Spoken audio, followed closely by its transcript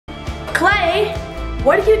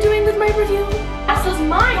what are you doing with my perfume? This is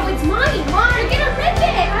mine. No, it's mine. Mine. You're gonna rip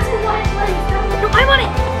it. No, I want it.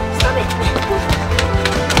 Stop it.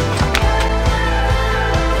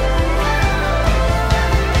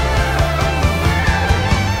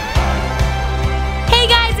 Hey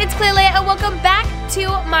guys, it's Klailea and welcome back to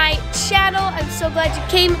my channel. I'm so glad you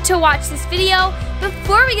came to watch this video.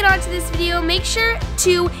 Before we get on to this video, make sure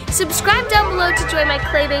to subscribe down below to join my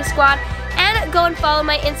Klailea squad and go and follow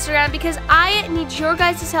my Instagram because I need your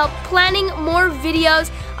guys' help planning more videos.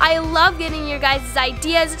 I love getting your guys'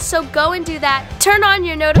 ideas, so go and do that. Turn on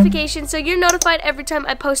your notifications so you're notified every time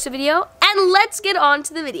I post a video, and let's get on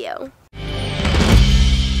to the video.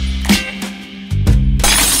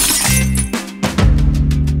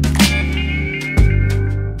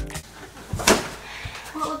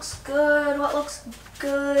 What looks good? What looks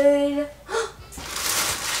good?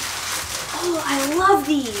 Oh, I love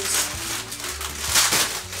these.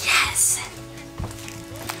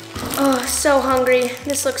 Oh, so hungry.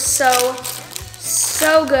 This looks so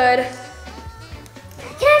good. Can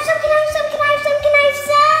I have some? Can I have some? Can I have some? Can I have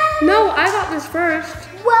some? No, I got this first.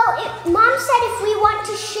 Well, Mom said if we want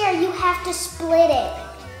to share, you have to split it.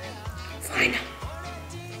 Fine.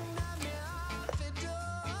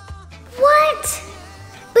 What?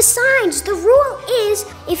 Besides, the rule is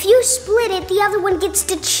if you split it, the other one gets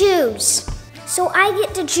to choose. So I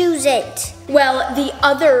get to choose it. Well, the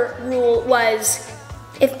other rule was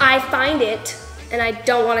if I find it and I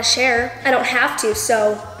don't want to share, I don't have to,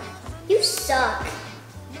 so. You suck.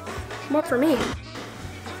 More for me.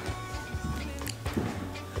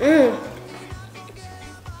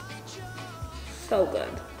 So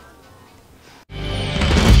good.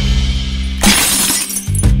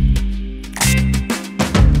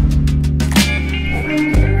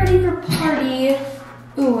 I'm getting ready for party.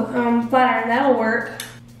 Ooh, flat iron, that'll work.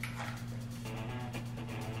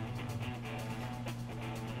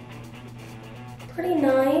 Pretty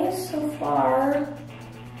nice so far.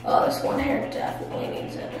 Oh, this one hair definitely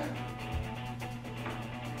needs it.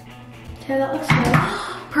 Okay, that looks good.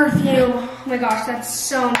 Perfume. Oh my gosh, that's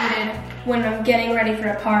so needed when I'm getting ready for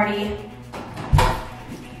a party.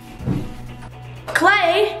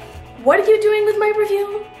 Clay, what are you doing with my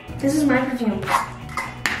perfume? This is my perfume.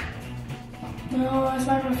 No, it's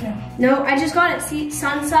my perfume. No, I just got it. See,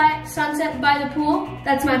 sunset by the pool.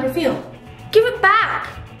 That's my perfume. Give it back.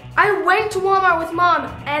 I went to Walmart with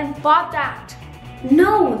Mom and bought that.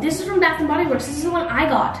 No, this is from Bath & Body Works. This is the one I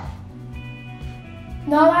got.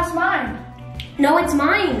 No, that's mine. No, it's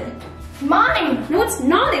mine. Mine. No, it's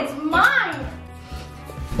not. It's Mine.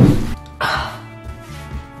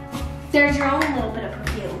 There's your own little bit of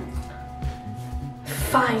perfume.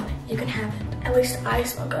 Fine, you can have it. At least I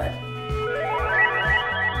smell good.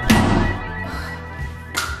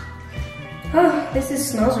 Oh,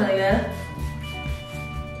 this smells really good.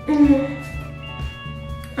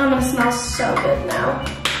 I'm gonna smell so good now.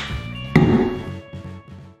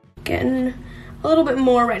 Getting a little bit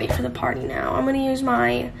more ready for the party now. I'm gonna use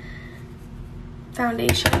my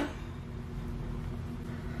foundation.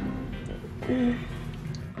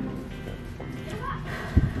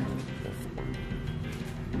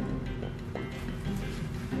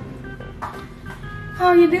 How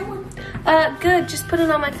are you doing? Good, just putting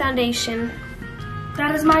on my foundation.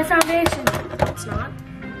 That is my foundation. It's not.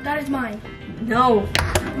 That is mine. No.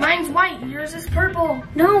 Mine's white. Yours is purple.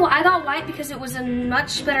 No, I got white because it was a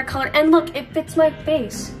much better color. And look, it fits my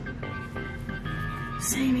face.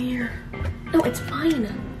 Same here. No, it's fine.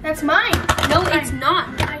 That's mine. No, it's not.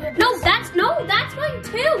 No, that's mine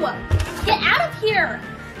too. Get out of here.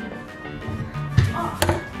 Oh.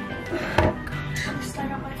 Gosh, I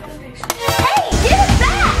got my foundation. Hey, give it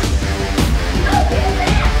back! No, give it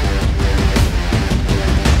back!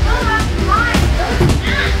 No, that's mine. No, it's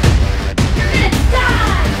not. You're gonna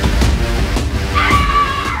die! Ah!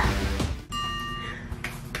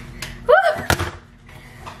 Woo.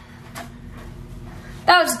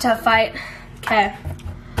 That was a tough fight. Okay.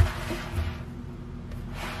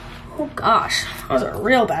 Oh gosh, that was a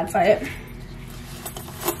real bad fight.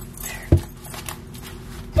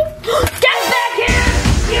 Get back here!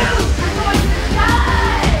 You! I'm going to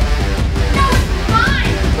die! No, it's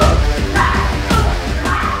mine!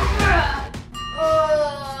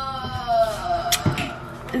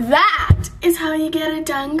 That is how you get it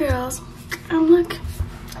done, girls. Look.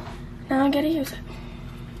 Now I gotta use it.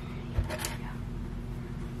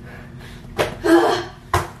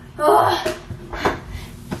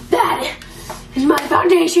 That is my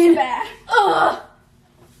foundation. Bad.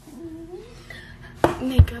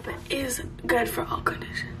 Makeup is good for all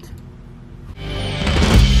conditions.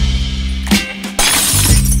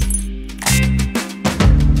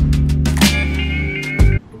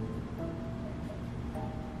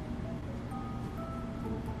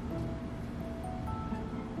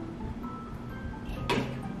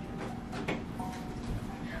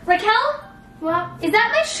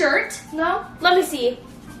 shirt? No, Let me see.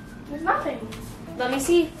 there's nothing. Let me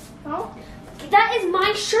see. No? That is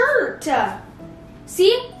my shirt.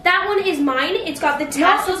 See? That one is mine. It's got the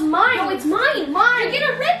tassels. it's mine. No, it's mine. Mine. You're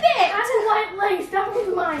gonna rip it. That's a white lace. That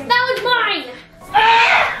one's mine. That one's mine.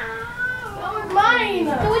 That one's mine.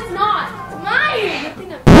 No, it's not. Mine.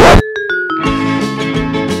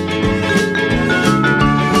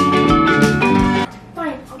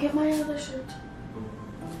 Fine, I'll get my other shirt.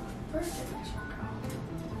 Where did my shirt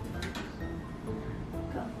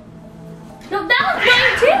go? No, that one's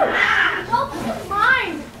mine too. No, this is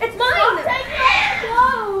mine. It's mine. Take it. No.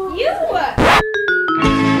 You.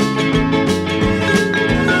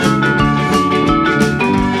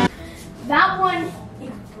 That one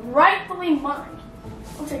is rightfully mine.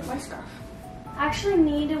 I'll take my scarf. I actually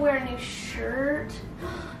need to wear a new shirt.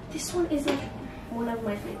 This one is like one of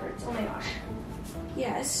my favorites. Oh my gosh.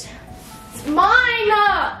 Yes. It's mine.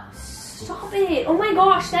 Stop it. Oh my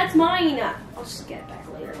gosh, that's mine. I'll just get it back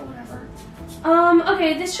later or whatever.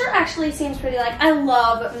 Okay, this shirt actually seems pretty like, I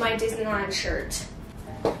love my Disneyland shirt.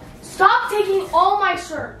 Stop taking all my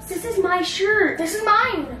shirts. This is my shirt. This is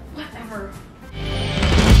mine. Whatever.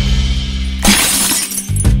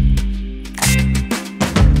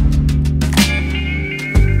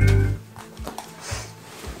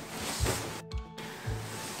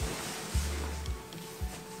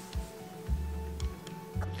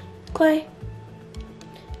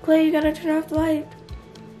 Clay, you gotta turn off the light.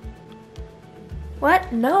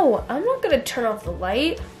 What? No, I'm not gonna turn off the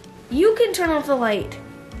light. You can turn off the light.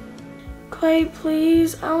 Clay,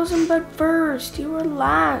 please. I was in bed first. You were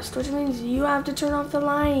last, which means you have to turn off the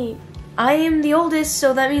light. I am the oldest,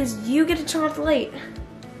 so that means you get to turn off the light.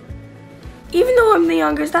 Even though I'm the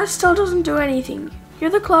youngest, that still doesn't do anything. You're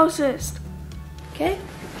the closest. Okay?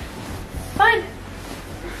 Fine.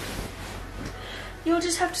 You'll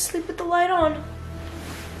just have to sleep with the light on.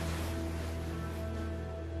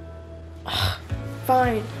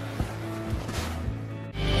 Fine.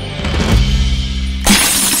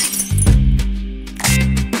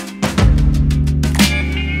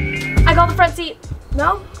 I got the front seat.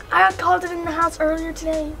 No, I called it in the house earlier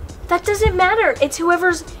today. That doesn't matter. It's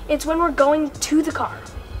when we're going to the car.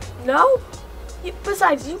 No?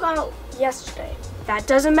 Besides, you got it yesterday. That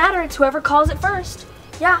doesn't matter. It's whoever calls it first.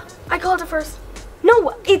 Yeah, I called it first.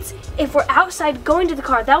 No, it's if we're outside going to the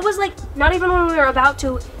car. That was like not even when we were about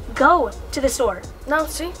to go to the store. No,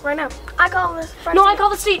 see, right now. I call this. No, I call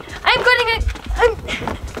the seat. I'm getting it.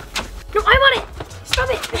 No, I want it. Stop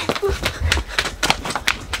it.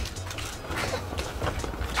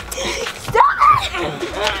 Stop it.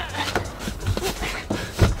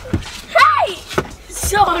 Hey!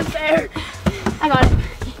 So unfair. I got it.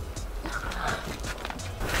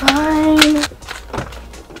 Fine.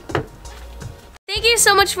 Thank you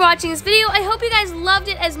so much for watching this video. I hope you guys loved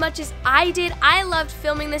it as much as I did. I loved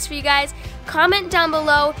filming this for you guys. Comment down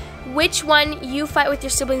below which one you fight with your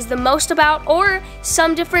siblings the most about, or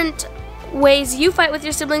some different ways you fight with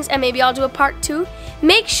your siblings, and maybe I'll do a part 2.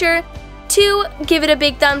 Make sure to give it a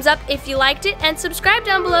big thumbs up if you liked it, and subscribe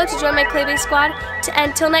down below to join my Klailea squad.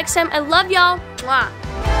 Until next time, I love y'all. Mwah.